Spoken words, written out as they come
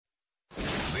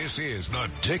This is the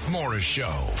Dick Morris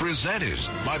Show, presented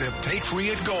by the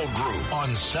Patriot Gold Group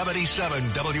on 77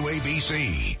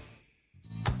 WABC.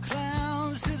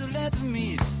 Clowns to the left of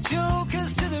me,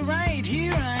 jokers to the right.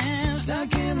 Here I am,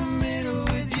 stuck in the middle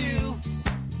with you.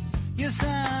 Yes,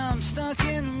 I'm stuck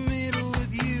in the middle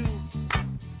with you.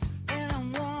 And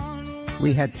I'm wondering.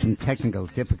 We had some technical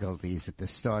difficulties at the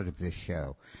start of this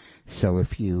show, so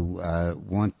if you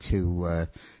want to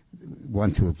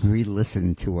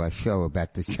re-listen to our show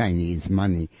about the Chinese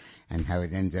money and how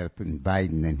it ended up in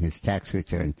Biden and his tax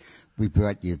return, we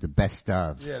brought you the best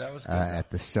of that was good.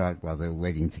 At the start while they were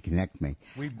waiting to connect me.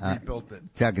 We rebuilt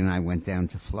it. Doug and I went down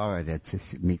to Florida to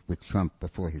meet with Trump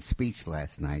before his speech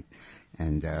last night,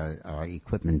 and our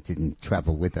equipment didn't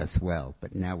travel with us well,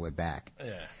 but now we're back.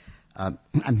 Yeah.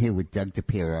 I'm here with Doug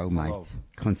DePiero, my Hello.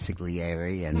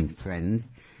 consigliere and friend,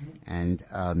 and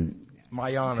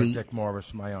My honor, Dick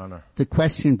Morris, my honor. the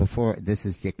question before, this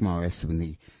is Dick Morris from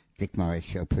the Dick Morris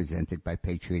Show presented by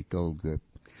Patriot Gold Group.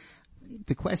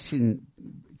 The question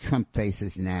Trump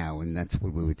faces now, and that's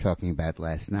what we were talking about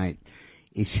last night,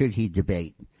 is should he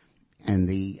debate? And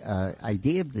the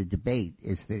idea of the debate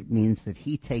is that it means that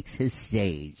he takes his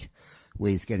stage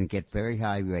where he's going to get very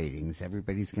high ratings.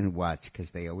 Everybody's going to watch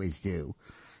because they always do.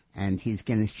 And he's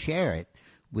going to share it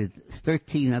with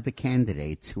 13 other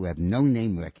candidates who have no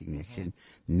name recognition,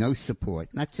 no support,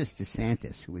 not just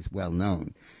DeSantis, who is well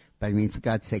known, but I mean, for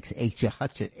God's sakes, Asa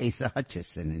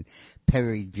Hutchison and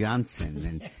Perry Johnson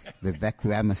and Vivek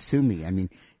Ramaswamy. I mean,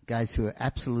 guys who are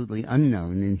absolutely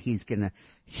unknown, and he's going to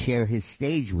share his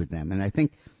stage with them. And I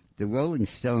think the Rolling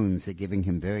Stones are giving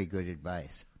him very good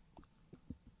advice.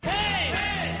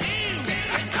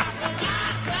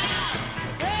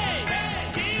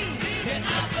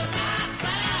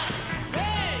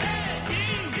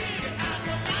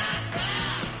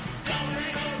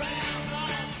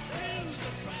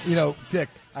 You know, Dick,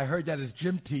 I heard that his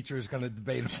gym teacher is going to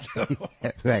debate him, too.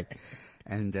 Right.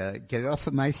 And get off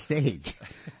of my stage.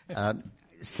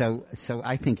 So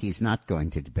I think he's not going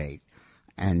to debate.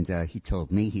 And he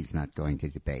told me he's not going to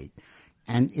debate.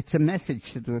 And it's a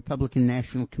message to the Republican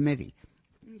National Committee.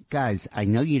 Guys, I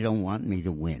know you don't want me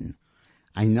to win.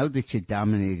 I know that you're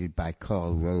dominated by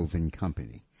Karl Rove and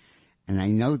company. And I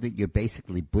know that you're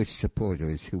basically Bush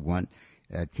supporters who want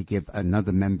to give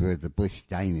another member of the Bush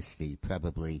dynasty,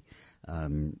 probably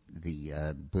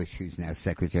the Bush who's now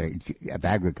Secretary of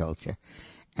Agriculture,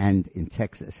 and in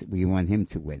Texas, we want him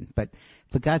to win. But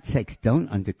for God's sakes, don't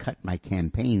undercut my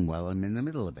campaign while I'm in the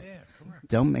middle of it. Yeah, correct.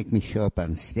 Don't make me show up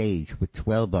on a stage with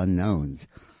 12 unknowns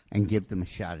and give them a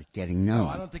shot at getting known. No,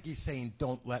 I don't think he's saying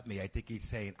don't let me. I think he's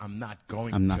saying I'm not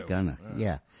going I'm to. not gonna,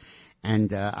 yeah.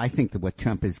 And I think that what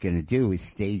Trump is going to do is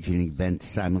stage an event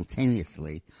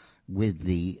simultaneously with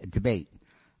the debate.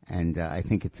 And I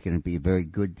think it's going to be a very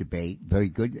good debate, very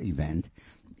good event.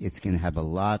 It's going to have a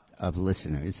lot of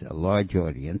listeners, a large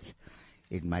audience.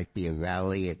 It might be a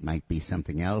rally. It might be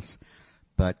something else.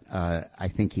 But I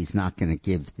think he's not going to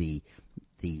give the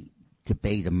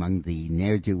debate among the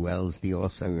ne'er-do-wells, the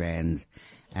also-rans,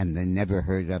 and the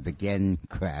never-heard-of-again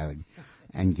crowd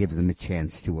and give them a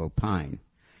chance to opine.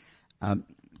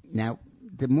 Now,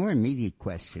 the more immediate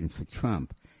question for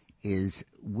Trump is,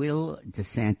 will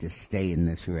DeSantis stay in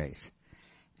this race?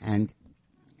 And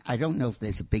I don't know if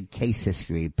there's a big case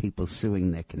history of people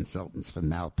suing their consultants for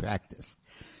malpractice,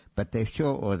 but there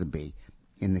sure ought to be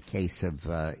in the case of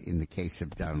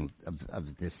Donald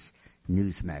of this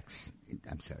Newsmax.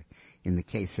 I'm sorry, in the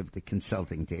case of the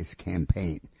consulting to his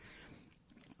campaign.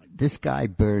 This guy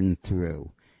burned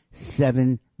through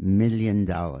 $7 million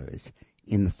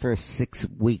in the first 6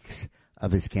 weeks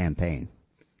of his campaign.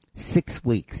 6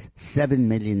 weeks, $7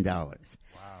 million. Wow.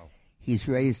 He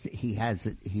raised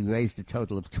a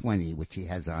total of 20, which he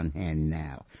has on hand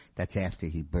now. That's after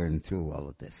he burned through all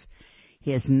of this.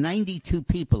 He has 92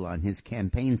 people on his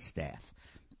campaign staff.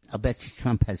 I'll bet you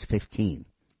Trump has 15.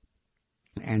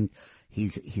 And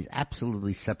he's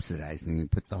absolutely subsidizing. He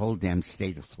put the whole damn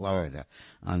state of Florida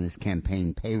on his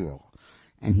campaign payroll.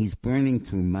 And he's burning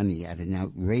through money at an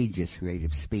outrageous rate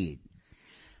of speed.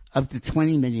 Of the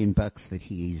 $20 million that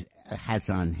he has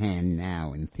on hand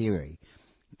now, in theory,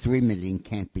 $3 million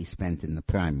can't be spent in the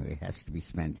primary. It has to be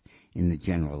spent in the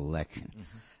general election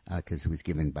because it was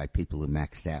given by people who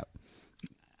maxed out.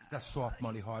 That's soft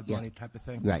money, hard money type of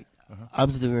thing? Right.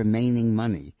 Of the remaining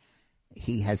money,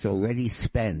 he has already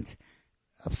spent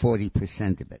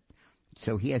 40% of it.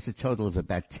 So he has a total of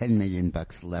about $10 million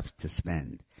left to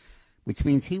spend, which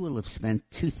means he will have spent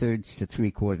 2/3 to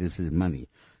 3/4 of his money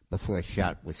before a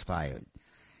shot was fired.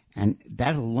 And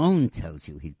that alone tells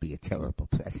you he'd be a terrible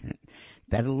president.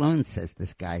 That alone says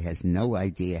this guy has no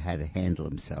idea how to handle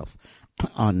himself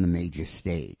on the major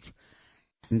stage.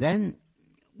 And then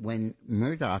when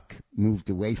Murdoch moved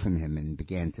away from him and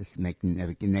began to make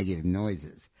negative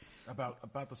noises About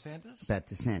DeSantis? about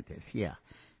DeSantis, yeah,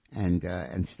 and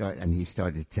he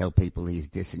started to tell people he's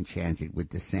disenchanted with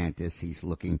DeSantis, he's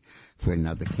looking for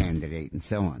another candidate, and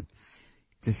so on.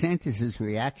 DeSantis'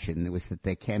 reaction was that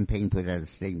their campaign put out a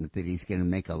statement that he's going to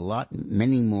make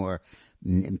many more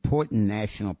important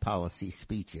national policy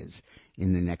speeches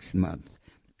in the next month,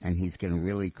 and he's going to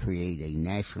really create a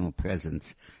national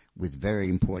presence with very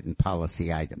important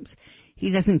policy items. He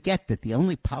doesn't get that the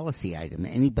only policy item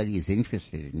anybody is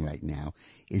interested in right now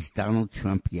is Donald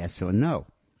Trump, yes or no.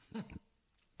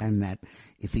 And that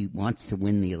if he wants to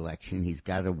win the election, he's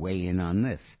got to weigh in on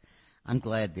this. I'm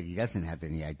glad that he doesn't have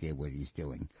any idea what he's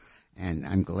doing. And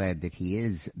I'm glad that he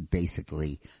is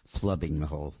basically flubbing the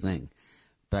whole thing.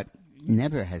 But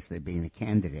never has there been a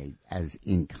candidate as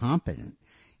incompetent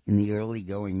in the early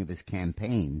going of his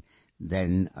campaign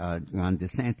than Ron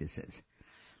DeSantis is.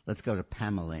 Let's go to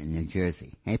Pamela in New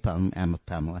Jersey. Hey,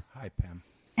 Pamela. Hi, Pam.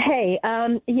 Hey,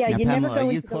 Now, you Pamela, never go are you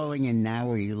into the- calling in now,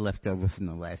 or are you left over from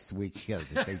the last week's show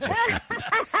that they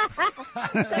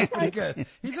just That's pretty good.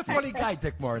 He's a funny guy,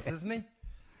 Dick Morris, isn't he?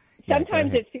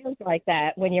 Sometimes go it feels like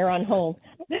that when you're on hold.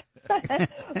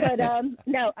 But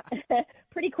no,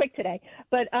 pretty quick today.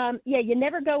 But you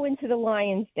never go into the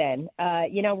lion's den.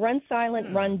 Run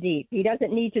silent, run deep. He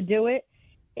doesn't need to do it.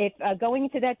 If going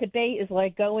into that debate is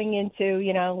like going into,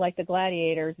 like the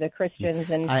gladiators, the Christians,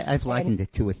 and I've likened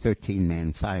it to a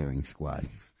 13-man firing squad.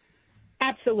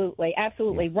 Absolutely. Yeah.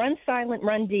 Run silent,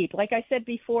 run deep. Like I said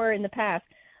before in the past,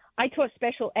 I taught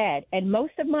special ed, and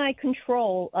most of my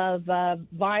control of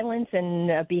violence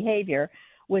and behavior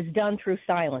was done through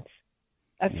silence.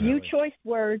 A few choice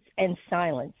words and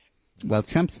silence. Well,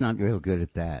 Trump's not real good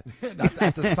at that.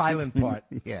 Not the silent part.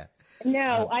 Yeah.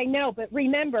 No, I know, but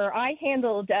remember, I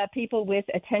handled people with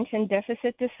attention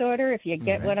deficit disorder, if you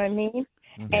get what I mean.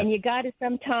 Mm-hmm. And you got to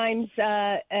sometimes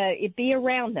be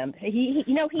around them. He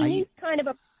needs kind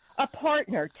of a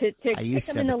partner to kick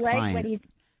him in the leg when he's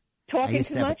talking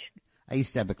too much. I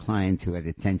used to have a client who had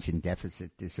attention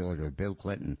deficit disorder, Bill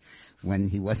Clinton. When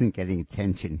he wasn't getting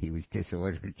attention, he was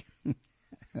disordered.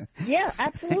 Yeah,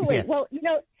 absolutely. Yeah. Well,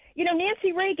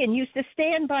 Nancy Reagan used to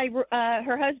stand by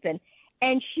her husband,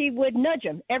 and she would nudge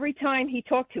him every time he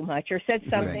talked too much or said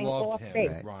something off base.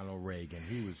 Loved him, Ronald Reagan.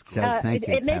 He was great. So thank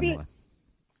you, maybe- Pamela.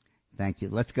 Thank you.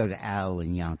 Let's go to Al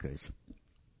in Yonkers.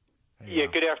 Yeah,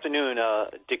 good afternoon,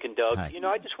 Dick and Doug. Hi.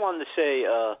 I just wanted to say,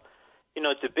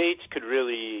 debates could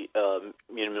really,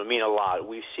 mean a lot.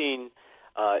 We've seen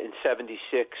in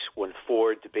 '76 when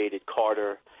Ford debated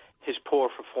Carter, his poor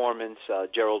performance,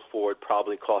 Gerald Ford,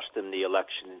 probably cost him the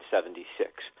election in '76.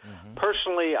 Mm-hmm.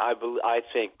 Personally, I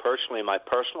think, in my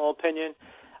personal opinion,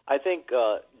 I think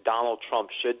Donald Trump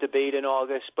should debate in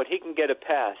August, but he can get a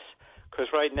pass because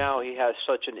right now he has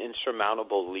such an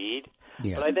insurmountable lead.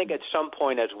 Yeah. But I think at some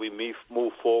point as we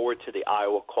move forward to the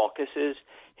Iowa caucuses,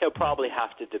 he'll probably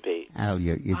have to debate. Al,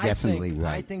 you're definitely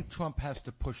right. I think Trump has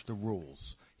to push the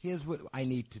rules. Here's what I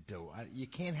need to do. You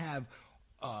can't have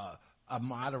a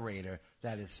moderator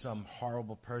that is some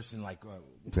horrible person like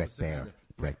Brett Baer.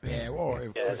 Brett Baer.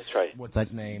 Or Yeah, that's right. What's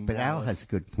his name? But Al has a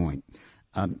good point.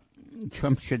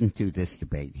 Trump shouldn't do this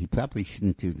debate. He probably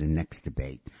shouldn't do the next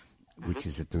debate, which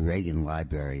is at the Reagan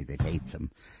Library that hates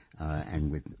him,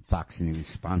 and with Fox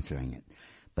News sponsoring it.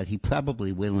 But he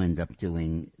probably will end up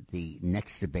doing the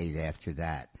next debate after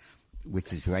that,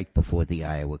 which is right before the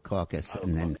Iowa caucus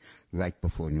and then right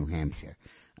before New Hampshire.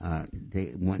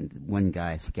 One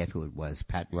guy, I forget who it was,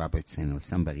 Pat Robertson or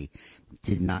somebody,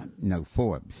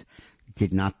 Forbes,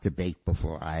 did not debate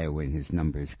before Iowa and his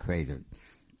numbers cratered.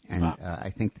 And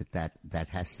I think that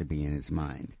has to be in his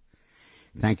mind.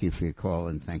 Thank you for your call,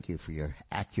 and thank you for your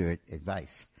accurate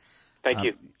advice. Thank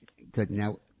you. Good.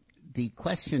 Now, the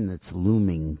question that's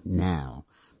looming now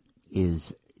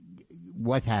is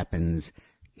what happens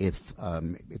if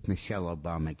Michelle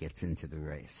Obama gets into the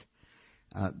race?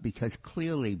 Because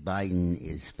clearly Biden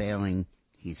is failing,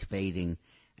 he's fading,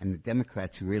 and the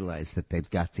Democrats realize that they've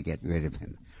got to get rid of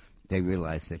him. They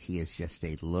realize that he is just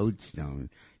a lodestone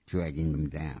dragging them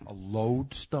down. A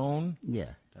lodestone?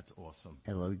 Yeah. That's awesome.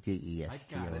 Lodestone. I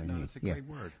got it. No, it's a great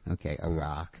word. Okay, a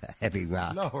rock, a heavy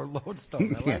rock. No, or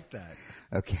lodestone. I like that.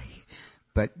 Okay.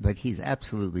 But he's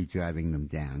absolutely driving them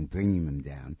down, bringing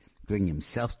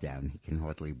himself down. He can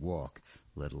hardly walk,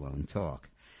 let alone talk.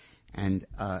 And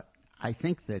I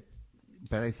think that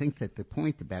the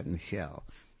point about Michelle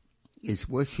is,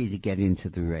 were she to get into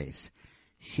the race,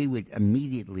 she would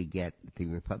immediately get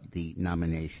the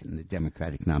nomination, the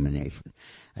Democratic nomination.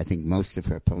 I think most of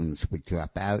her opponents would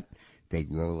drop out.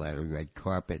 They'd roll out a red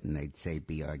carpet and they'd say,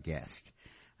 be our guest.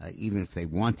 Even if they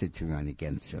wanted to run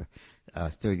against her,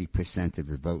 30% of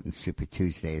the vote in Super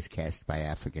Tuesday is cast by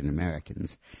African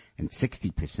Americans, and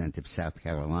 60% of South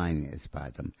Carolina is by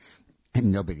them.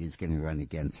 And nobody's going to run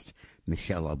against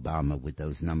Michelle Obama with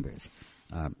those numbers.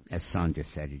 As Sandra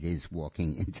said, it is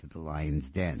walking into the lion's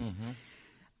den. Mm-hmm.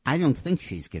 I don't think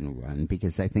she's going to run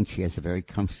because I think she has a very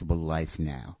comfortable life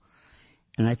now.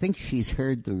 And I think she's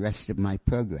heard the rest of my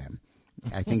program.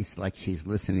 I think it's like she's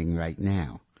listening right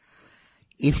now.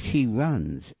 If she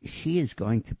runs, she is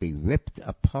going to be ripped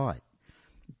apart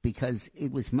because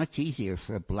it was much easier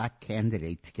for a black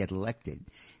candidate to get elected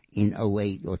in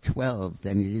 08 or 12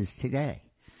 than it is today.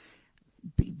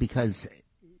 Because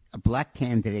a black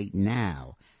candidate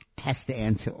now has to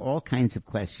answer all kinds of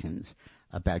questions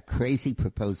about crazy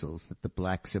proposals that the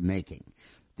blacks are making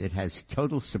that has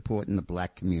total support in the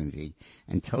black community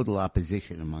and total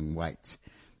opposition among whites.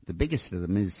 The biggest of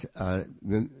them is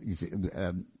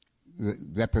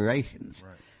reparations,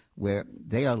 right, where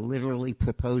they are literally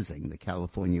proposing, the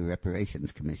California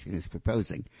Reparations Commission is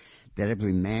proposing, that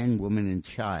every man, woman, and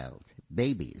child,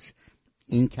 babies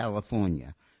in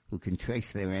California who can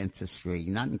trace their ancestry,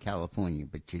 not in California,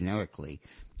 but generically,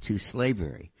 to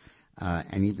slavery,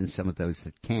 and even some of those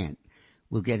that can't,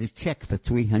 will get a check for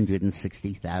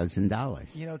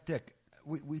 $360,000. You know, Dick,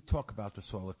 we talk about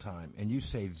this all the time, and you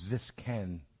say this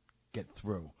can get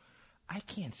through. I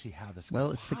can't see how this.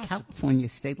 Well, it's the California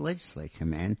state legislature,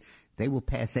 man. They will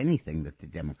pass anything that the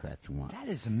Democrats want. That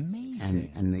is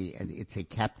amazing. And it's a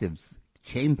captive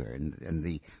chamber, and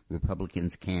the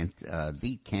Republicans can't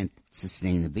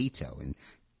sustain a veto, and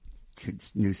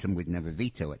Newsom would never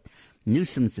veto it.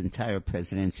 Newsom's entire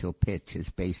presidential pitch is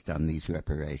based on these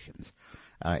reparations.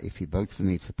 If you vote for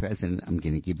me for president, I'm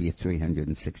going to give you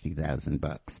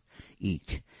 $360,000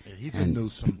 each. Yeah, he's a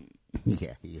Newsom.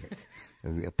 Yeah, he is. A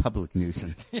real public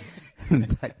nuisance.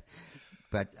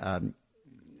 but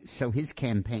so his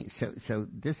campaign, so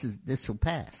this will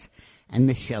pass. And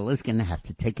Michelle is going to have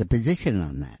to take a position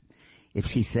on that. If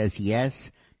she says yes,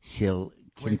 she'll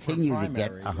continue to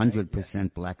get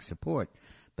 100% black support,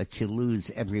 but she'll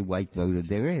lose every white voter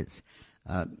there is.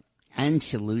 And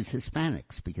she'll lose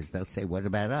Hispanics because they'll say, what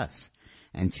about us?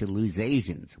 And she'll lose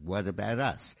Asians. What about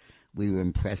us? We were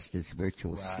impressed as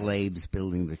virtual slaves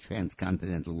building the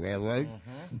Transcontinental Railroad.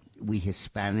 Mm-hmm. We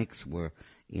Hispanics were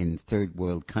in third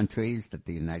world countries that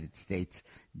the United States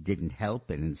didn't help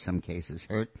and in some cases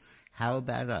hurt. How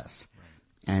about us?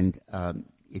 Right. And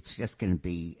it's just going to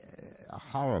be a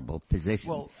horrible position.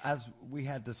 Well, as we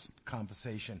had this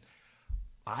conversation,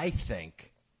 I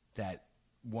think that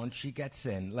once she gets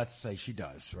in, let's say she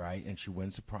does, right, and she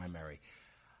wins the primary,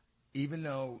 even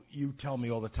though you tell me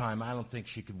all the time, I don't think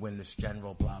she could win this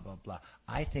general, blah, blah, blah,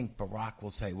 I think Barack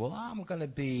will say, well, I'm going to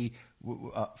be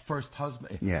first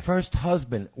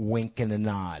husband, wink and a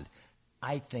nod.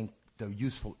 I think the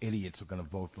useful idiots are going to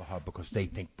vote for her because they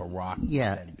think Barack will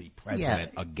then be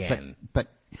president again. But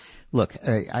look,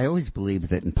 I always believe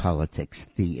that in politics,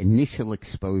 the initial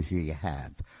exposure you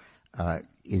have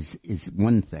is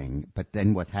one thing, but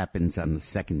then what happens on the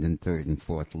second and third and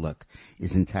fourth look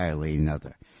is entirely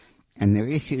another. And there are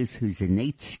issues whose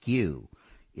innate skew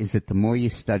is that the more you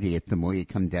study it, the more you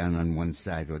come down on one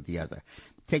side or the other.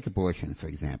 Take abortion, for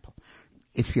example.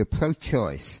 If you're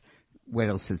pro-choice, what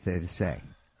else is there to say?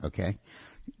 Okay?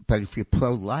 But if you're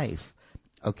pro-life,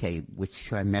 okay, which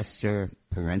trimester,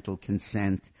 parental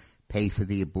consent, pay for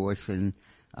the abortion,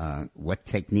 what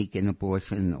technique in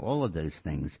abortion, all of those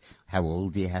things, how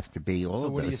old do you have to be, all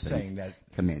of those things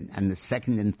come in. And the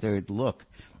second and third look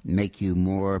make you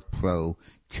more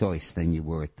pro-choice than you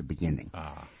were at the beginning.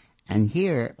 And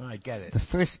here, I get it. The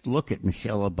first look at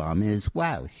Michelle Obama is,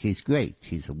 wow, she's great.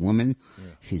 She's a woman.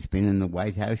 Yeah. She's been in the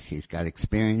White House. She's got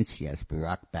experience. She has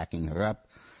Barack backing her up.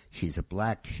 She's a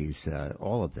black. She's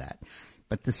all of that.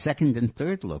 But the second and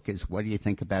third look is, what do you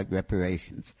think about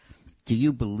reparations? Do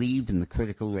you believe in the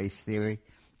critical race theory?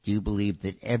 Do you believe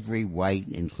that every white,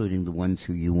 including the ones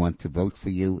who you want to vote for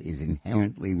you, is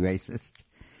inherently racist?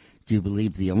 Do you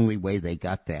believe the only way they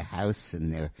got their house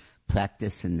and their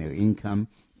practice and their income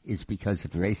is because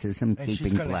of racism, and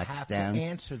keeping blacks have down? To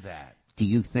answer that. Do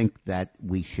you think that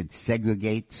we should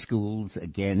segregate schools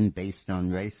again based on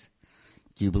race?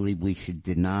 Do you believe we should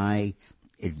deny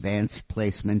advanced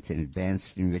placement in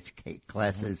advanced enriched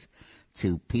classes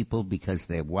to people because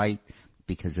they're white,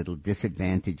 because it'll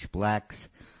disadvantage blacks?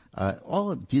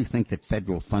 Do you think that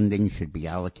federal funding should be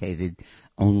allocated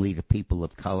only to people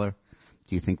of color?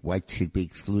 Do you think whites should be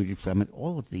excluded from it?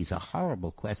 All of these are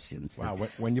horrible questions. Wow,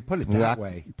 when you put it that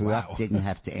way. Barack didn't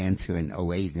have to answer in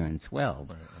 08 or in 12,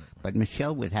 right. But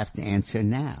Michelle would have to answer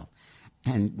now.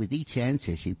 And with each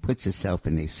answer, she puts herself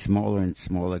in a smaller and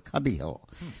smaller cubbyhole.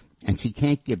 And she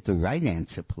can't give the right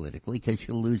answer politically because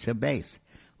she'll lose her base,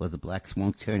 or the blacks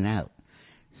won't turn out.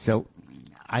 So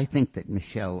I think that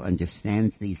Michelle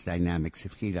understands these dynamics.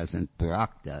 If she doesn't,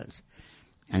 Barack does.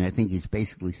 And I think he's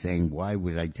basically saying, why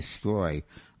would I destroy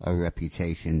our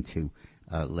reputation to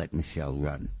let Michelle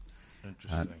run?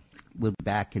 Interesting. We'll be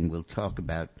back and we'll talk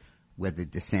about whether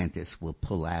DeSantis will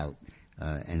pull out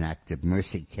an act of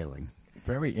mercy killing.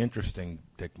 Very interesting,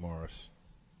 Dick Morris.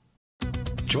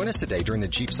 Join us today during the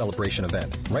Jeep Celebration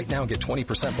event. Right now, get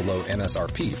 20% below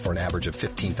MSRP for an average of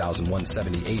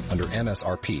 $15,178 under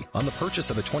MSRP on the purchase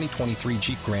of a 2023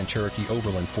 Jeep Grand Cherokee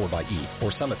Overland 4xE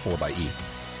or Summit 4xE.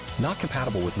 Not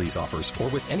compatible with lease offers or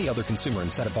with any other consumer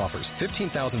incentive offers.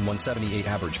 $15,178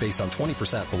 average based on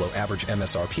 20% below average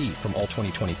MSRP from all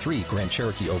 2023 Grand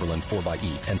Cherokee Overland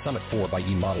 4xE and Summit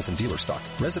 4xE models in dealer stock.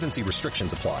 Residency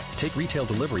restrictions apply. Take retail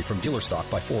delivery from dealer stock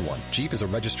by 4/1. Jeep is a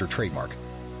registered trademark.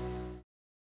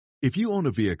 If you own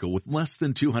a vehicle with less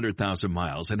than 200,000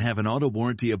 miles and have an auto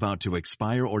warranty about to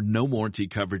expire or no warranty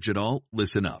coverage at all,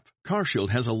 listen up. CarShield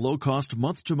has a low-cost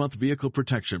month-to-month vehicle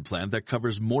protection plan that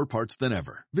covers more parts than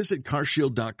ever. Visit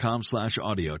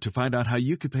carshield.com/audio to find out how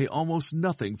you could pay almost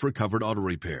nothing for covered auto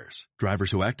repairs. Drivers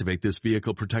who activate this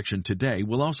vehicle protection today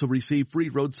will also receive free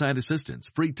roadside assistance,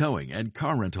 free towing, and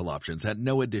car rental options at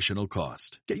no additional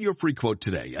cost. Get your free quote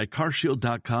today at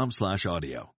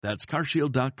carshield.com/audio. That's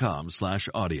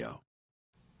carshield.com/audio.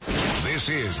 This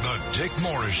is the Dick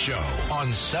Morris Show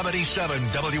on 77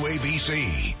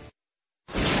 WABC.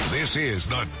 This is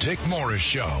the Dick Morris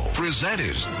Show,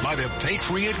 presented by the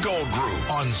Patriot Gold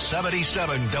Group on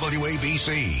 77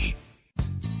 WABC.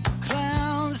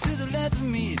 Clowns to the left of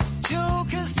me,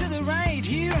 jokers to the right.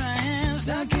 Here I am,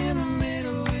 stuck in the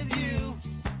middle with you.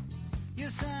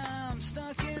 Yes, I'm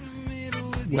stuck in the middle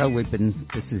with you. Well,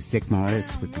 this is Dick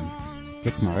Morris with the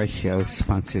Dick Morris Show,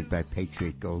 sponsored by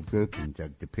Patriot Gold Group, and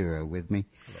Doug DePiro with me.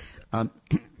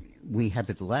 We have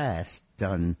at last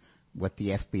done what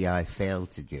the FBI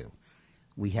failed to do.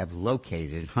 We have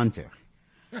located Hunter.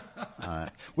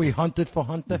 We hunted for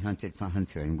Hunter? We hunted for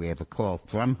Hunter, and we have a call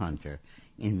from Hunter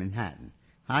in Manhattan.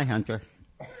 Hi, Hunter.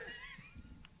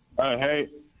 Hey.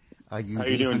 Are you How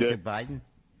you doing, Hunter Dick? Biden?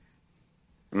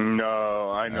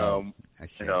 No, I know.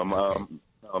 Okay.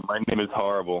 My name is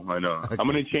horrible. I know. Okay. I'm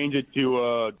going to change it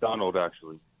to Donald,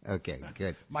 actually. Okay,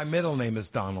 good. My middle name is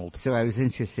Donald. So I was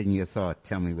interested in your thought.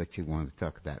 Tell me what you want to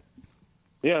talk about.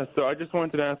 Yeah, so I just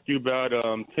wanted to ask you about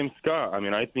Tim Scott. I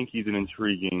mean, I think he's an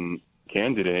intriguing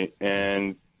candidate,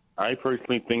 and I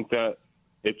personally think that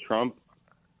if Trump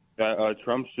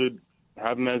should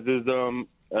have him as his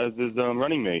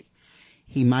running mate.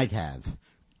 He might have,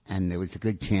 and there was a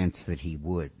good chance that he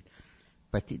would.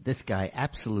 But this guy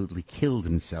absolutely killed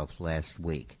himself last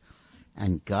week,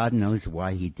 and God knows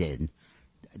why he did.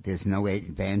 There's no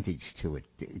advantage to it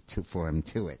for him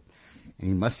to it. And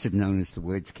he must have known as the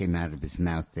words came out of his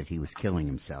mouth that he was killing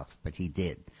himself, but he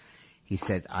did. He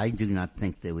said, I do not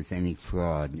think there was any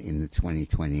fraud in the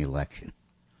 2020 election.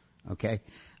 Okay?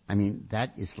 I mean,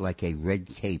 that is like a red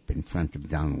cape in front of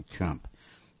Donald Trump.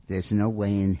 There's no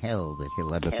way in hell that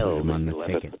he'll ever put him on the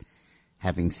ticket.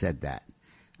 Having said that,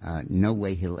 no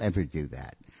way he'll ever do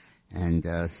that. And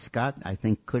Scott, I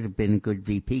think, could have been a good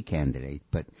VP candidate,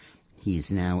 but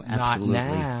he's now absolutely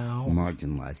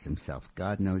marginalized himself.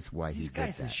 God knows why he did that.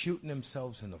 These guys are shooting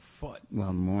themselves in the foot.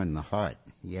 Well, more in the heart.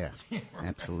 Yeah, right.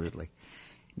 Absolutely.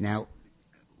 Now,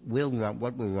 what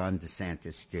will Ron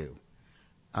DeSantis do?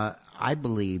 I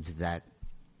believe that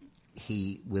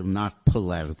he will not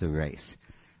pull out of the race.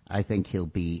 I think he'll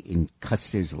be in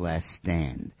Custer's last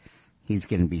stand. He's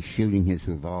going to be shooting his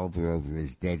revolver over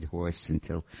his dead horse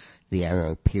until the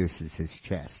arrow pierces his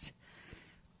chest.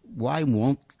 Why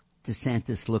won't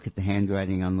DeSantis look at the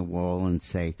handwriting on the wall and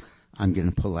say, I'm going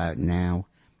to pull out now?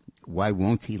 Why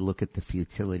won't he look at the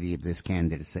futility of this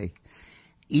candidacy?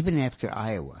 Even after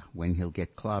Iowa, when he'll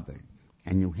get clobbered,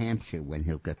 and New Hampshire, when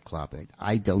he'll get clobbered,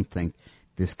 I don't think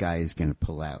this guy is going to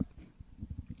pull out.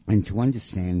 And to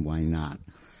understand why not,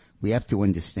 we have to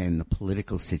understand the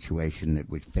political situation that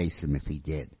would face him if he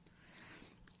did.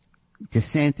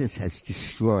 DeSantis has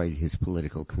destroyed his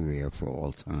political career for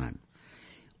all time.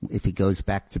 If he goes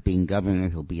back to being governor,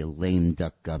 he'll be a lame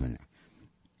duck governor.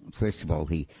 First of all,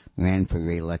 he ran for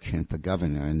re-election for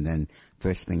governor, and then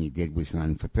first thing he did was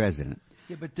run for president.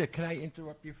 Yeah, but Dick, can I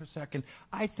interrupt you for a second?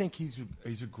 I think he's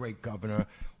a great governor.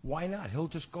 Why not? He'll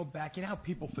just go back. You know how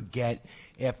people forget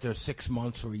after 6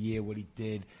 months or a year what he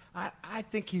did? I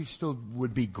think he still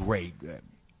would be great.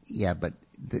 Yeah, but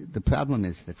the problem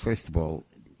is that, first of all,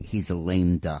 he's a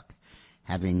lame duck,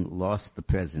 having lost the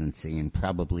presidency and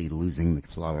probably losing the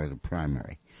Florida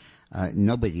primary.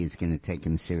 Nobody is going to take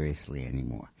him seriously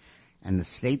anymore. And the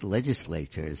state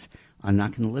legislatures are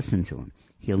not going to listen to him.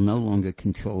 He'll no longer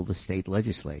control the state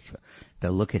legislature.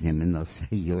 They'll look at him and they'll say,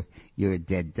 you're a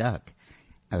dead duck,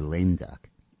 a lame duck.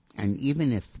 And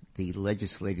even if the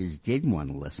legislators did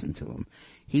want to listen to him,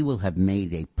 he will have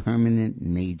made a permanent,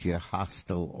 major,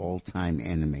 hostile, all-time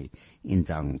enemy in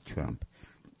Donald Trump.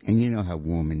 And you know how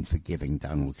warm and forgiving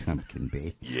Donald Trump can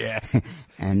be. Yeah.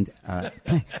 and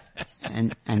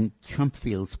Trump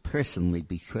feels personally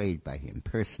betrayed by him,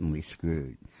 personally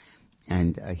screwed.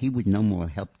 And he would no more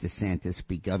help DeSantis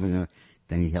be governor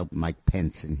than he helped Mike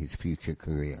Pence in his future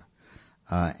career.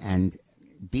 And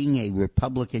being a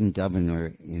Republican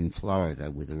governor in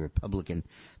Florida with a Republican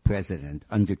president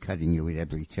undercutting you at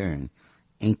every turn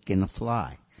ain't going to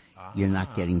fly. You're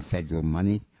not getting federal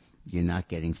money. You're not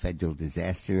getting federal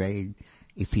disaster aid.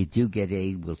 If you do get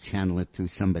aid, we'll channel it through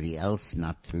somebody else,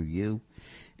 not through you.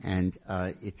 And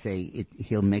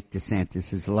he'll make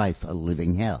DeSantis' life a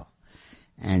living hell.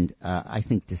 And I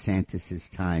think DeSantis'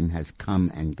 time has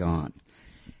come and gone.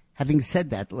 Having said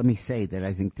that, let me say that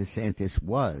I think DeSantis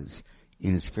was,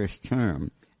 in his first term,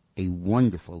 a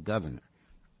wonderful governor.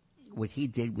 What he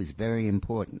did was very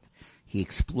important. He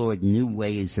explored new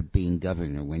ways of being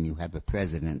governor when you have a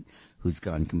president who's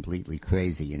gone completely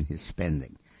crazy in his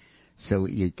spending. So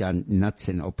you've gone nuts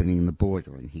in opening the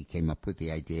border, and he came up with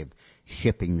the idea of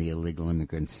shipping the illegal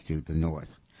immigrants to the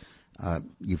north.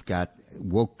 You've got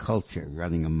woke culture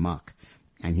running amok,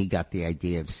 and he got the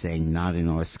idea of saying not in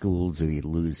our schools or you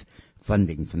lose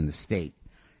funding from the state,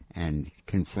 and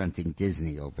confronting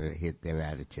Disney over their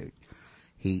attitude.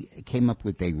 He came up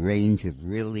with a range of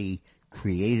really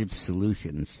creative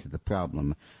solutions to the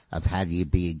problem of how do you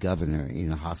be a governor in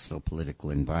a hostile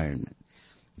political environment.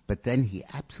 But then he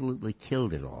absolutely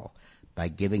killed it all by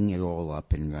giving it all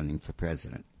up and running for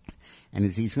president. And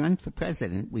as he's run for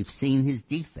president, we've seen his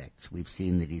defects. We've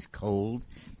seen that he's cold,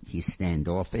 he's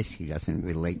standoffish, he doesn't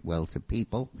relate well to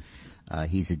people.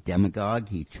 He's a demagogue.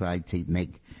 He tried to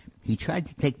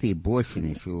take the abortion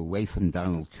issue away from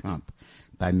Donald Trump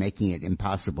by making it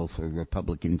impossible for a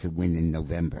Republican to win in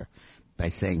November, by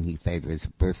saying he favors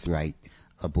birthright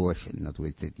abortion. In other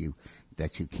words, that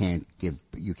you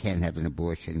can't have an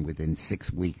abortion within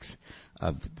 6 weeks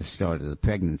of the start of the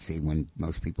pregnancy when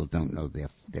most people don't know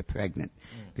they're pregnant.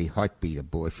 The heartbeat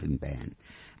abortion ban.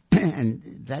 And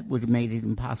that would have made it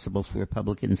impossible for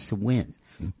Republicans to win.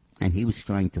 And he was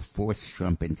trying to force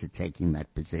Trump into taking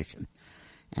that position.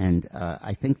 And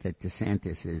I think that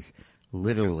DeSantis is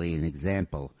literally an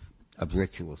example of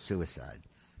ritual suicide.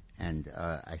 And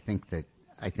I think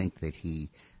that he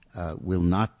will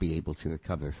not be able to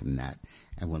recover from that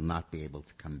and will not be able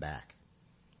to come back.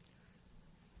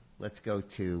 Let's go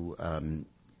to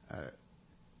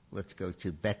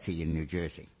Betsy in New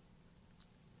Jersey.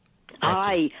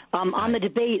 Hi. On the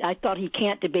debate, I thought he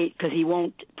can't debate because he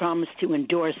won't promise to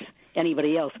endorse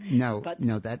anybody else. No,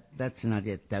 that's not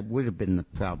it. That would have been the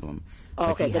problem.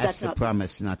 Okay, but he has to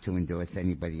promise not to endorse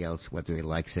anybody else, whether he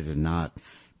likes it or not,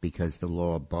 because the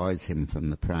law bars him from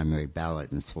the primary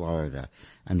ballot in Florida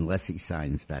unless he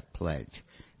signs that pledge.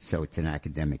 So it's an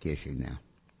academic issue now.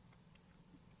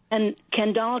 And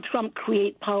can Donald Trump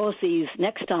create policies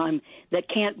next time that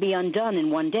can't be undone in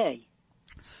one day?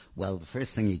 Well, the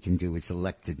first thing he can do is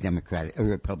elect a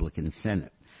Republican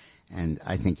Senate. And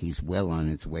I think he's well on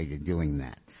its way to doing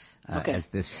that. Okay. As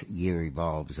this year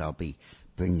evolves, I'll be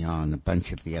bringing on a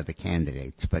bunch of the other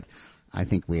candidates. But I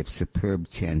think we have superb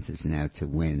chances now to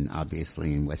win,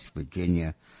 obviously in West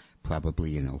Virginia,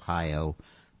 probably in Ohio,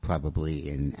 probably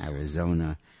in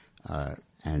Arizona,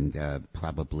 and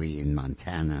probably in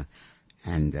Montana,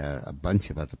 and a bunch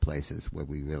of other places where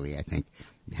we really, I think,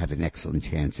 have an excellent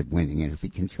chance of winning. And if he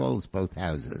controls both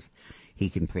houses, he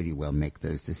can pretty well make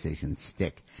those decisions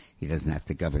stick. He doesn't have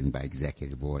to govern by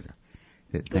executive order.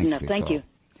 Good enough. Thank you.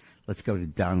 Let's go to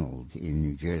Donald in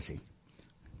New Jersey.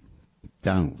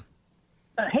 Donald.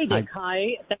 Hey, Dick.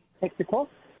 Hi. Thanks for taking the call.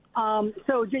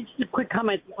 So just a quick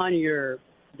comment on your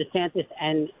DeSantis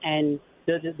and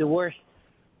the worst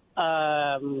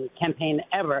campaign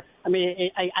ever. I mean,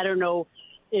 I don't know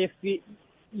if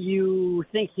you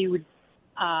think he would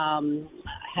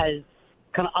has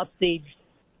kind of upstaged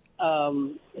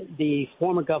the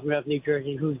former governor of New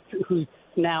Jersey, who's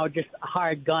now just a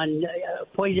hard gun,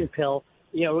 poison pill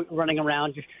running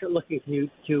around just looking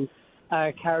to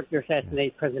character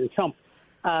assassinate President Trump.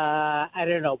 I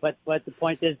don't know, but the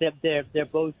point is that they're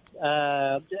both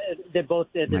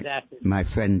disasters. My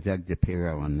friend Doug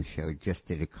DePiro on the show just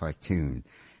did a cartoon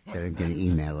that I'm going to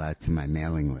email out to my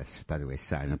mailing list. By the way,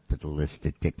 sign up for the list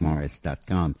at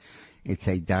dickmorris.com. It's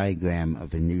a diagram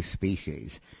of a new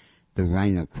species, the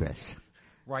rhinoceros.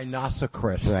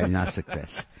 Rhinoceros.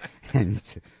 And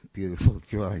it's a beautiful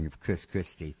drawing of Chris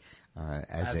Christie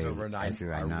as a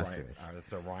rhinoceros.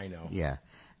 It's a rhino. Yeah.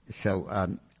 So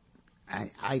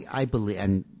I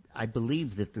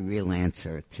believe that the real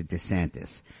answer to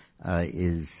DeSantis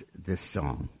is this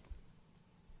song.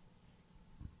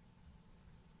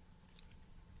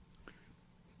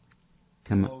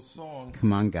 Come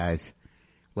on, guys.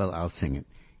 Well, I'll sing it.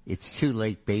 It's too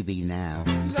late, baby, now.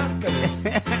 And it's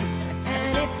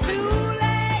too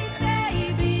late,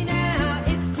 baby, now.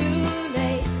 It's too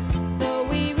late. Though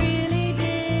we really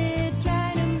did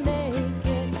try to make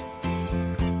it.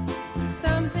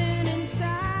 Something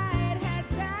inside has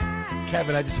died.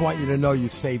 Kevin, I just want you to know you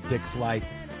saved Dick's life,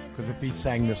 because if he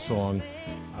sang this song,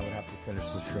 I would have to finish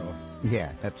the show.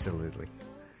 Yeah, absolutely.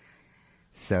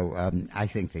 So I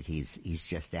think that he's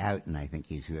just out, and I think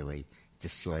he's really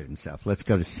destroyed himself. Let's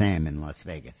go to Sam in Las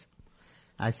Vegas.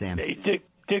 Hi, Sam. Hey,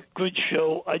 Dick, good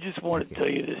show. I just want to tell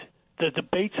you this. The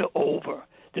debates are over.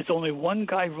 There's only one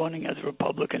guy running as a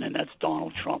Republican, and that's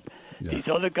Donald Trump. Yeah. These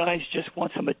other guys just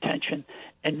want some attention,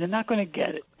 and they're not going to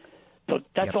get it. So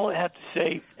that's all I have to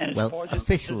say. And well,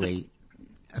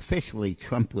 officially,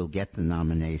 Trump will get the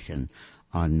nomination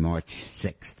on March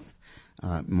 6th.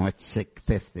 March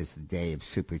 5th is the day of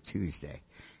Super Tuesday,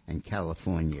 and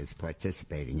California is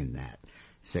participating in that.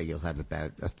 So you'll have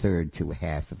about a third to a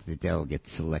half of the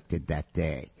delegates selected that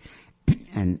day.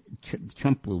 And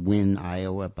Trump will win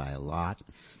Iowa by a lot.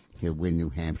 He'll win New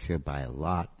Hampshire by a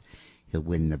lot. He'll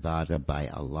win Nevada by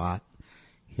a lot.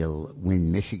 He'll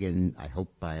win Michigan, I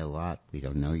hope, by a lot. We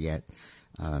don't know yet.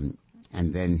 And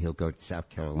then he'll go to South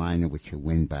Carolina, which he'll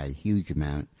win by a huge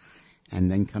amount. And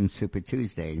then comes Super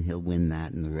Tuesday, and he'll win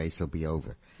that, and the race will be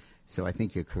over. So I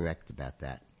think you're correct about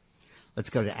that. Let's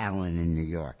go to Alan in New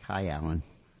York. Hi, Alan.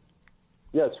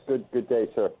 Yes, good day,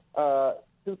 sir.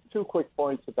 Two quick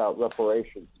points about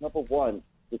reparations. Number one,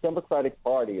 the Democratic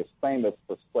Party is famous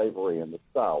for slavery in the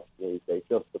South. They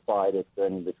justified it in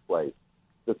any which way.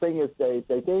 The thing is, they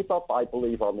gave up, I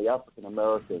believe, on the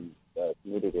African-American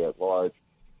community at large.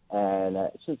 And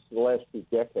since the last 2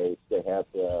 decades, they have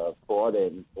brought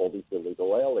in all these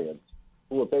illegal aliens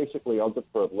who are basically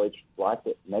underprivileged,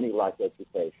 many lack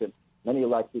education, many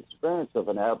lack the experience of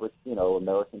an average,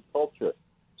 American culture.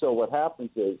 So what happens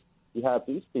is you have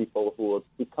these people who are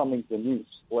becoming the new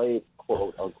slave,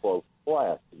 quote-unquote,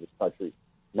 class in this country.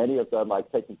 Many of them, I've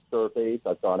taken surveys.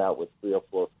 I've gone out with 3 or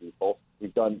 4 people.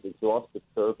 We've done exhaustive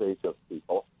surveys of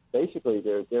people. Basically,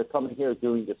 they're coming here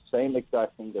doing the same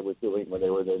exact thing they were doing when they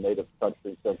were in their native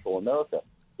country, Central America.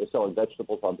 They're selling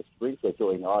vegetables on the street. They're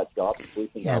doing odd jobs.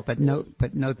 But no,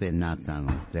 they're not,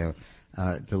 Donald. They're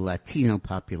the Latino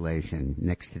population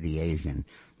next to the Asian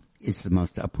is the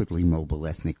most upwardly mobile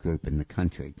ethnic group in the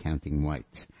country, counting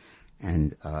whites.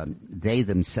 And they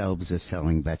themselves are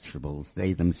selling vegetables.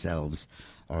 They themselves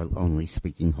are only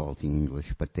speaking halting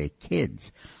English, but their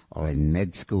kids are in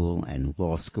med school and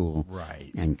law school,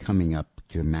 right, and coming up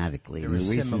dramatically. They're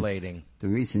assimilating. The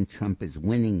reason Trump is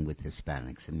winning with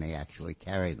Hispanics and may actually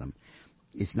carry them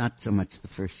is not so much the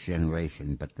first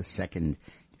generation, but the second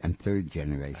and third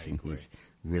generation who's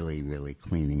really, really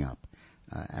cleaning up.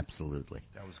 Absolutely.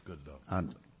 That was good, though.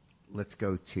 Let's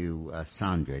go to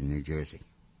Sandra in New Jersey.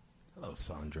 Hello,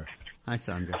 Sandra. Hi,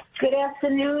 Sandra. Good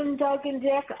afternoon, Doug and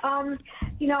Dick.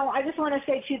 I just want to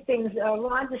say 2 things.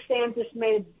 Ron DeSantis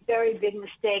made a very big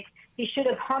mistake. He should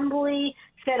have humbly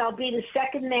said, I'll be the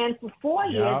second man for 4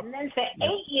 years, and then for 8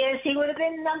 years he would have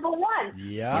been number 1.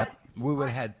 Yep. We would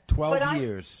have had 12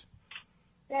 years.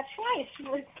 That's right. It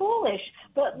was foolish.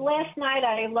 But last night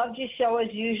I loved your show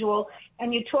as usual,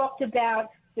 and you talked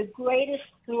about the greatest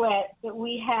threat that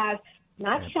we have.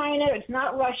 Not China, it's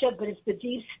not Russia, but it's the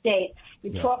deep state.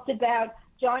 You talked about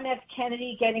John F.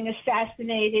 Kennedy getting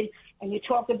assassinated, and you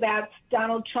talked about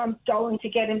Donald Trump going to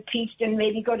get impeached and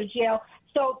maybe go to jail.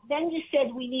 So then you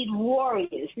said we need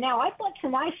warriors. Now, I thought to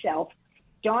myself,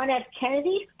 John F.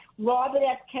 Kennedy, Robert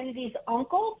F. Kennedy's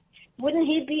uncle, wouldn't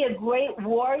he be a great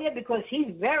warrior? Because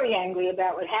he's very angry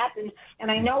about what happened,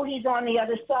 and I know he's on the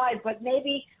other side, but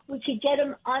maybe we could get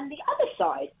him on the other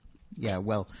side. Yeah,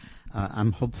 well,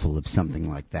 I'm hopeful of something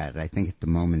like that. I think at the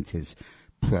moment his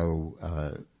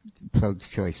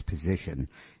pro-choice position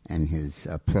and his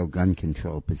pro-gun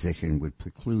control position would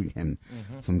preclude him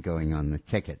from going on the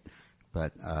ticket.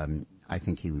 but I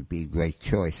think he would be a great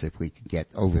choice if we could get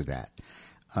over that.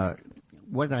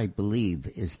 What I believe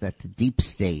is that the deep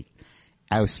state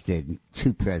ousted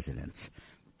two presidents.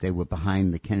 They were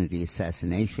behind the Kennedy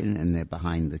assassination, and they're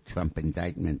behind the Trump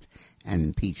indictment and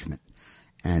impeachment.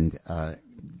 And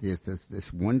there's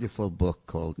this wonderful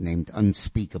book named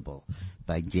Unspeakable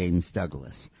by James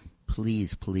Douglas.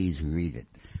 Please, please read it.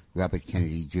 Robert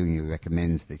Kennedy Jr.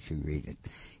 recommends that you read it.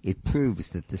 It proves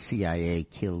that the CIA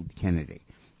killed Kennedy.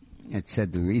 It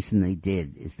said the reason they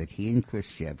did is that he and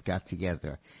Khrushchev got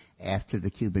together after the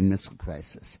Cuban Missile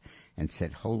Crisis and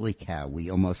said, holy cow, we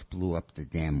almost blew up the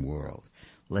damn world.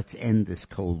 Let's end this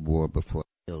Cold War before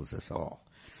it kills us all.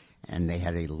 And they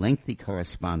had a lengthy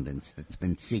correspondence that's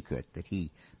been secret that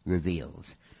he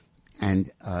reveals.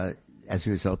 And as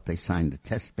a result, they signed the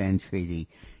Test Ban Treaty.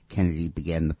 Kennedy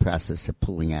began the process of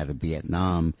pulling out of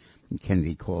Vietnam. And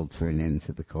Kennedy called for an end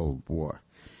to the Cold War.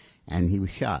 And he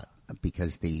was shot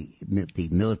because the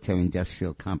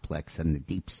military-industrial complex and the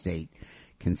deep state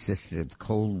consisted of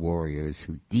cold warriors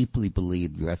who deeply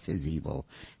believed Russia's evil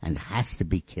and has to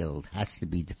be killed, has to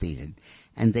be defeated.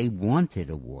 And they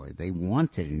wanted a war. They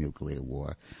wanted a nuclear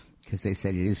war because they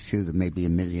said it is true that maybe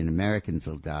 1 million Americans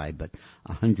will die, but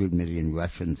 100 million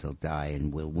Russians will die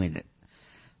and we'll win it.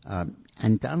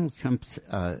 And Donald Trump's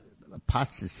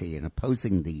apostasy in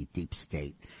opposing the deep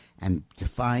state and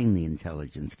defying the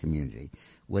intelligence community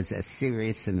was as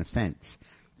serious an offense.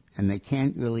 And they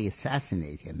can't really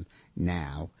assassinate him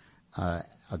now.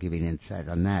 I'll give you an insight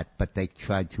on that. But they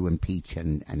tried to impeach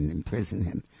and imprison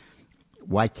him.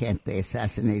 Why can't they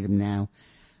assassinate him now?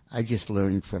 I just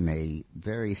learned from a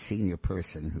very senior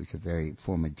person who's a very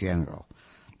former general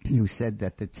who said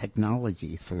that the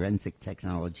technology, forensic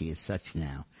technology, is such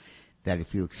now that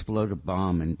if you explode a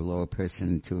bomb and blow a person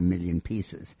into 1 million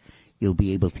pieces, you'll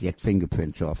be able to get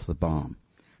fingerprints off the bomb.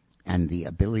 And the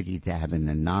ability to have an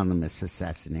anonymous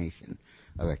assassination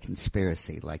or a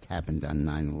conspiracy like happened on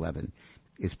 9/11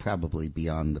 is probably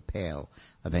beyond the pale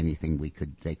of anything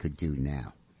they could do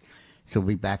now. So we'll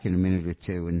be back in a minute or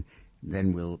two, and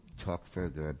then we'll talk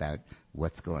further about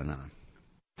what's going on.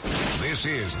 This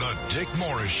is the Dick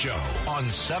Morris Show on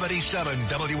 77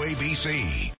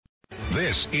 WABC.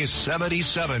 This is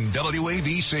 77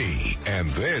 WABC, and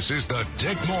this is the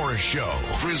Dick Morris Show,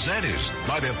 presented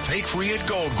by the Patriot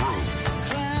Gold Group.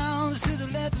 Clowns to the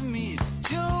left of me,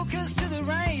 jokers to the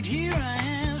right. Here I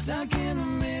am, stuck in the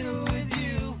middle with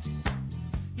you.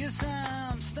 Yes,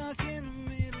 I'm stuck in the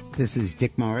middle. This is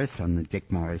Dick Morris on the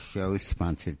Dick Morris Show,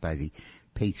 sponsored by the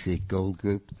Patriot Gold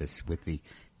Group. This with the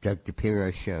Doug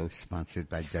DePiro Show, sponsored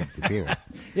by Doug DePiro.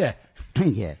 Yeah.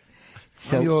 Yeah.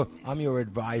 So I'm your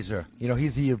advisor. You know,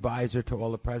 he's the advisor to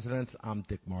all the presidents. I'm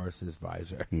Dick Morris's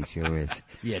advisor. He sure is.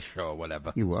 Yeah, sure,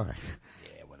 whatever. You are.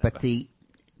 Yeah, whatever. But the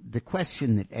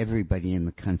question that everybody in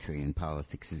the country in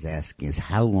politics is asking is,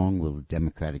 how long will the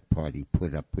Democratic Party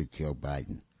put up with Joe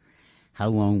Biden? How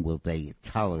long will they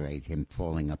tolerate him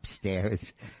falling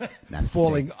upstairs?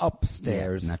 Falling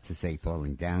upstairs. Yeah, not to say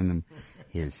falling down them.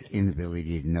 His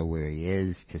inability to know where he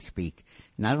is, to speak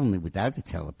not only without a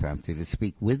teleprompter, to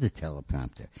speak with a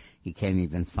teleprompter. He can't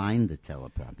even find the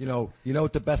teleprompter. You know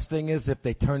what the best thing is? If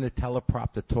they turn the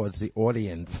teleprompter towards the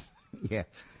audience. Yeah.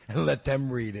 And let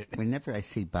them read it. Whenever I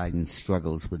see Biden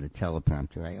struggles with a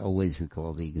teleprompter, I always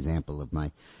recall the example of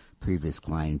my previous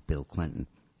client, Bill Clinton.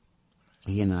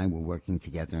 He and I were working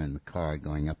together in the car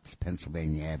going up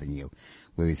Pennsylvania Avenue,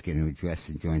 where he's going to address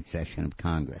a joint session of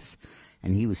Congress.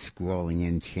 And he was scrawling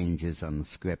in changes on the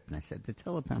script. And I said, the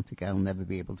teleprompter guy will never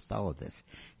be able to follow this.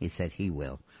 He said, he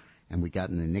will. And we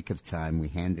got in the nick of time. We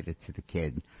handed it to the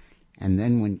kid. And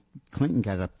then when Clinton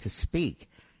got up to speak,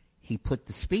 he put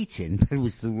the speech in, but it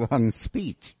was the wrong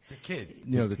speech. The kid.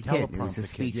 The teleprompter kid. It was a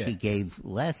speech kid, yeah. he gave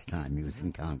last time he was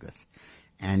in Congress.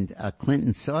 And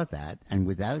Clinton saw that, and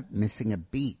without missing a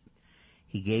beat,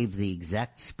 he gave the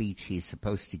exact speech he's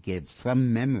supposed to give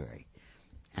from memory.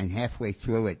 And halfway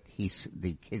through it,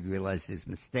 the kid realized his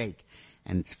mistake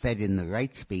and fed in the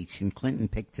right speech, and Clinton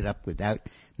picked it up without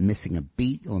missing a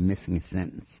beat or missing a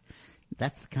sentence.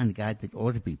 That's the kind of guy that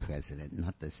ought to be president,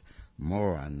 not this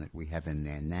moron that we have in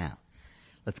there now.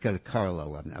 Let's go to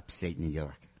Carlo in upstate New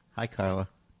York. Hi, Carlo.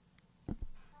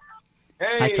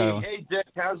 Hey, Hi, Carlo. hey, Dick.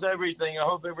 How's everything? I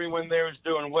hope everyone there is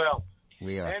doing well.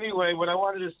 We are. Anyway, what I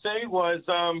wanted to say was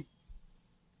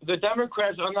the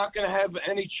Democrats are not going to have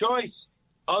any choice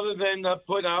other than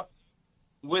put up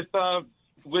with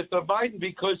Biden,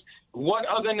 because what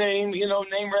other name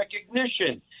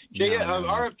recognition?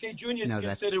 RFK Jr. is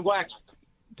considered wax.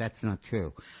 That's not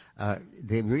true.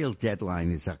 The real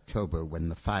deadline is October, when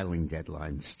the filing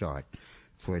deadlines start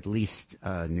for at least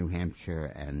New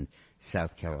Hampshire and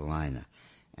South Carolina,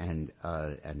 and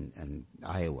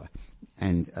Iowa,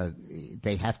 and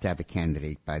they have to have a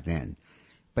candidate by then.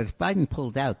 But if Biden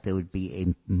pulled out, there would be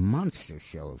a monster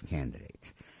show of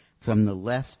candidates. From the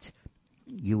left,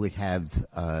 you would have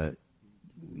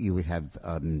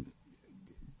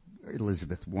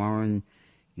Elizabeth Warren,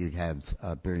 you'd have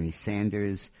Bernie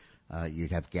Sanders,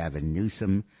 you'd have Gavin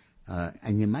Newsom,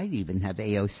 and you might even have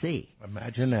AOC.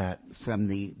 Imagine that. From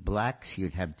the blacks,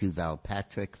 you'd have Duval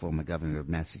Patrick, former governor of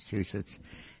Massachusetts,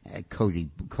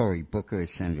 Cory Booker,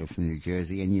 senator from New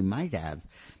Jersey, and you might have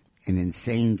an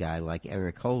insane guy like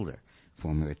Eric Holder,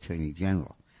 former attorney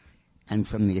general. And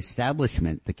from the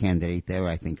establishment, the candidate there,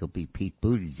 I think, will be Pete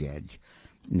Buttigieg.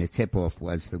 And the tip-off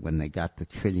was that when they got the $1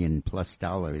 trillion+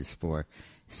 for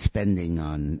spending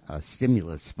on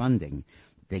stimulus funding,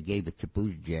 they gave it to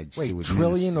Buttigieg. Wait, to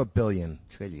trillion or billion?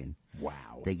 Trillion. Wow.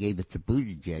 They gave it to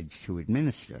Buttigieg to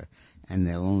administer, and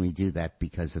they'll only do that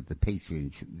because of the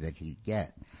patronage that he'd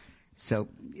get. So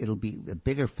it'll be a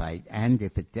bitter fight, and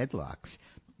if it deadlocks,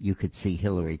 you could see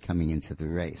Hillary coming into the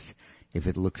race. If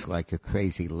it looks like a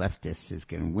crazy leftist is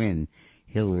going to win,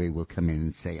 Hillary will come in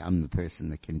and say, I'm the person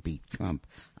that can beat Trump.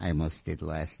 I almost did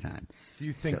last time. Do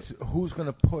you think who's going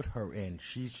to put her in?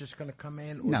 She's just going to come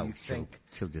in? Or No, do you think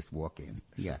she'll just walk in.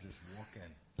 Yeah. She'll just walk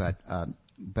in.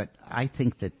 But I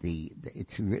think that the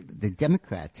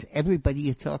Democrats, everybody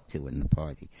you talk to in the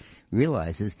party,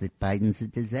 realizes that Biden's a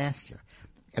disaster.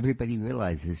 Everybody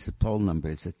realizes the poll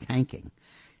numbers are tanking,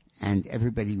 and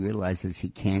everybody realizes he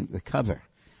can't recover.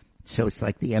 So it's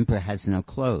like the emperor has no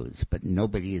clothes, but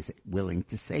nobody is willing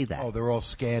to say that. Oh, they're all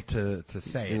scared to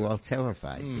say it. They're all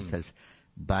terrified because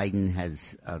Biden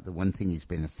has the one thing he's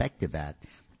been effective at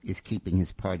is keeping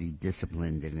his party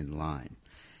disciplined and in line.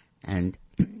 And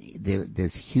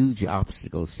there's huge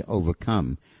obstacles to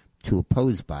overcome to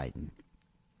oppose Biden.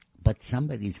 But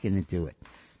somebody's going to do it.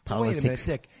 Wait a minute,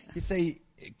 Dick. You say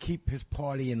keep his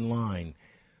party in line,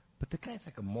 but the guy's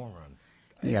like a moron.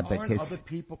 Yeah, but aren't other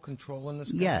people controlling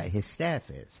this guy? Yeah, his staff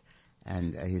is.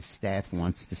 And his staff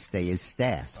wants to stay as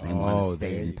staff. They want to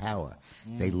stay in power.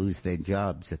 They lose their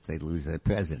jobs if they lose their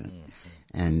president.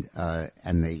 And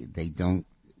they don't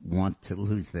want to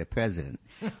lose their president.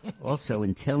 Also,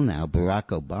 until now, Barack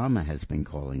Obama has been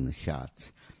calling the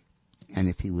shots. And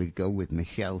if he would go with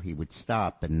Michelle, he would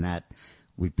stop, and that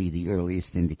would be the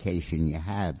earliest indication you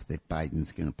have that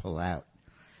Biden's going to pull out.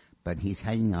 But he's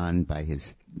hanging on by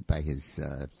his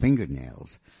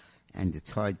fingernails, and it's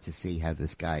hard to see how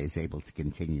this guy is able to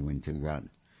continue and to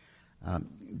run.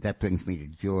 That brings me to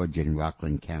George in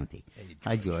Rockland County. Hey, George.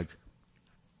 Hi, George.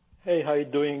 Hey, how you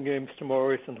doing, Mr.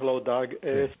 Morris, and hello, Doug.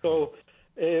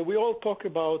 We all talk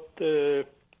about the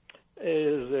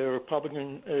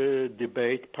Republican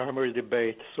primary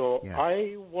debate. So yeah.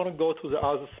 I want to go to the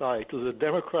other side, to the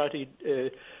Democratic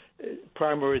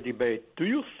primary debate. Do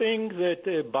you think that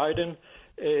Biden,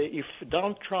 if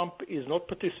Donald Trump is not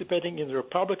participating in the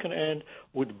Republican end,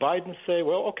 would Biden say,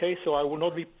 well, okay, so I will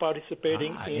not be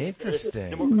participating in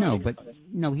Democratic?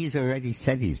 No, he's already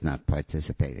said he's not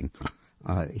participating.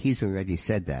 He's already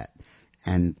said that.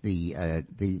 And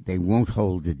they won't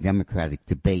hold a Democratic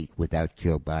debate without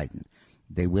Joe Biden.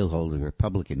 They will hold a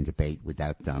Republican debate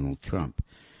without Donald Trump.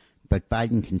 But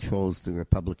Biden controls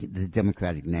the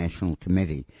Democratic National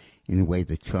Committee in a way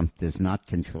that Trump does not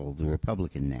control the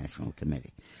Republican National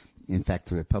Committee. In fact,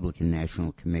 the Republican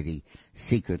National Committee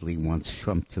secretly wants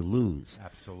Trump to lose.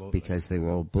 Absolutely. Because they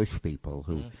were all Bush people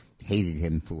who hated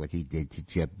him for what he did to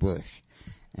Jeb Bush.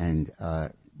 And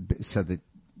so that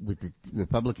with the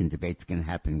Republican debate's going to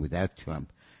happen without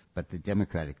Trump, but the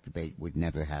Democratic debate would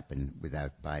never happen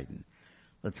without Biden.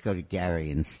 Let's go to Gary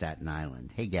in Staten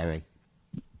Island. Hey, Gary.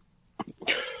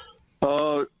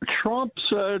 Trump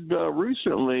said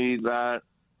recently that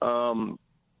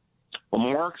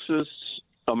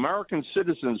American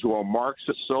citizens who are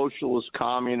Marxist, socialist,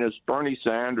 communist, Bernie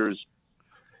Sanders,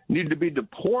 need to be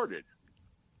deported.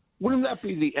 Wouldn't that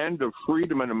be the end of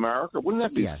freedom in America? Wouldn't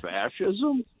that be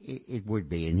fascism? It would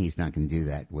be, and he's not going to do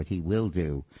that. What he will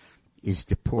do is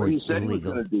deport illegal. He said he was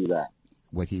going to do that.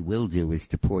 What he will do is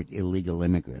deport illegal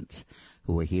immigrants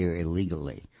who are here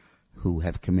illegally, who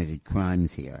have committed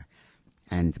crimes here,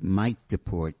 and might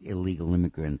deport illegal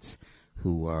immigrants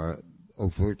who are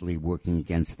overtly working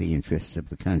against the interests of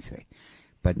the country.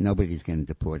 But nobody's going to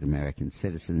deport American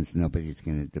citizens. Nobody's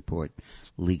going to deport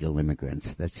legal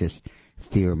immigrants. That's just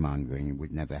fear-mongering. It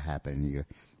would never happen.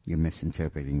 You're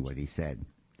misinterpreting what he said.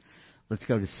 Let's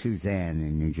go to Suzanne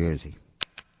in New Jersey.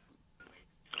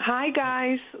 Hi,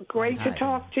 guys. Great to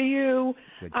talk to you.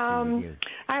 Good to be with you.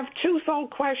 I have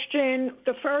twofold question.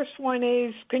 The first one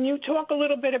is, can you talk a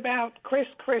little bit about Chris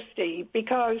Christie?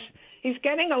 Because he's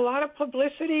getting a lot of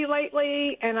publicity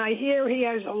lately, and I hear he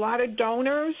has a lot of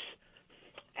donors,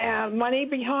 money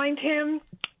behind him.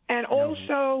 And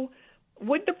also,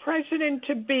 would the president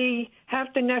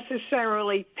have to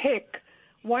necessarily pick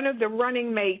one of the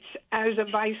running mates as a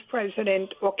vice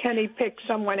president, or can he pick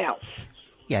someone else?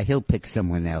 Yeah, he'll pick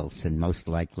someone else, and most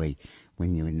likely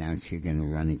when you announce you're going to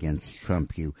run against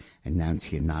Trump, you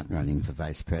announce you're not running for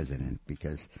vice president,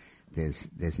 because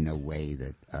there's no way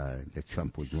that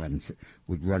Trump would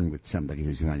run with somebody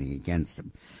who's running against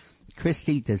him.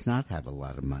 Christie does not have a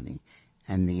lot of money,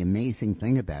 and the amazing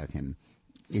thing about him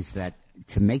is that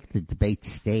to make the debate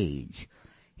stage,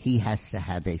 he has to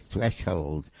have a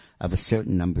threshold of a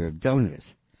certain number of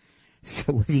donors.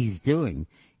 So what he's doing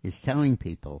is telling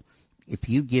people, if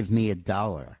you give me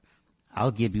 $1,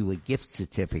 I'll give you a gift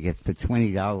certificate for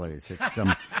 $20 at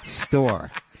some store.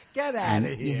 Get out of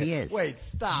here. He is. Wait,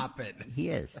 stop it. He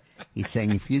is. He's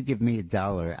saying, if you give me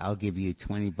 $1, I'll give you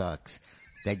 $20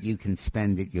 that you can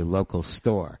spend at your local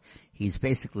store. He's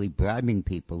basically bribing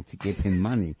people to give him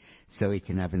money so he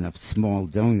can have enough small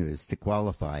donors to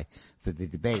qualify for the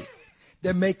debate.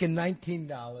 They're making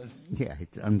 $19. Yeah,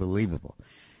 it's unbelievable.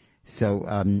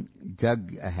 So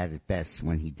Doug had it best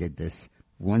when he did this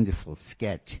wonderful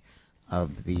sketch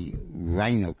of the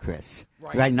rhinoceros.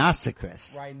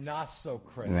 Rhinoceros.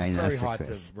 Very hard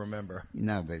to remember.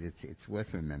 No, but it's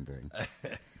worth remembering.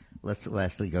 Let's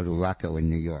lastly go to Rocco in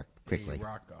New York quickly. Hey,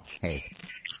 Rocco. Hey.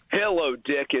 Hello,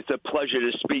 Dick. It's a pleasure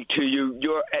to speak to you.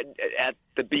 You're at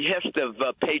the behest of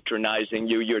patronizing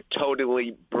you. Your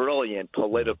totally brilliant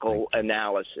political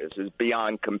analysis is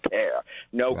beyond compare.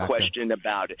 No Rocco, question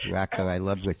about it. Rocco, I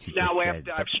love what you now, just said.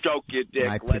 after I've stroked you, Dick,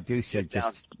 my producer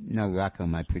just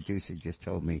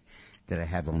told me that I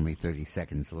have only 30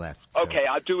 seconds left. So, okay,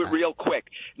 I'll do it real quick.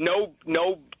 No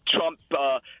Trump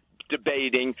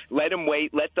debating. Let him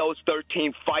wait. Let those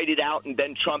 13 fight it out, and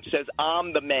then Trump says,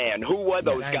 I'm the man. Who were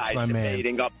those guys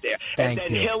debating up there? Thank and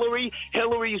then you.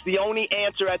 Hillary's the only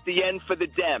answer at the end for the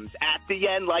Dems. At the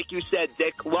end, like you said,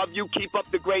 Dick, love you. Keep up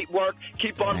the great work.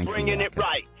 Keep on bringing it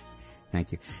right.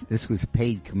 Thank you. This was a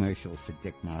paid commercial for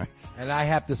Dick Morris. And I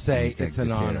have to say, it's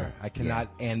an honor. I cannot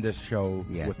end this show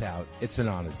without. It's an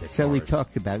honor, Dick So Morris. we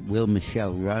talked about, will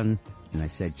Michelle run? And I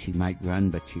said she might run,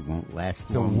 but she won't last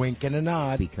It's a long. wink and a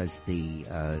nod. Because the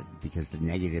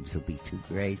negatives will be too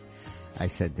great. I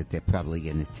said that they're probably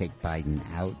going to take Biden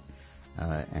out.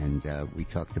 And we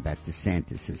talked about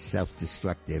DeSantis'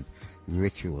 self-destructive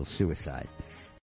ritual suicide.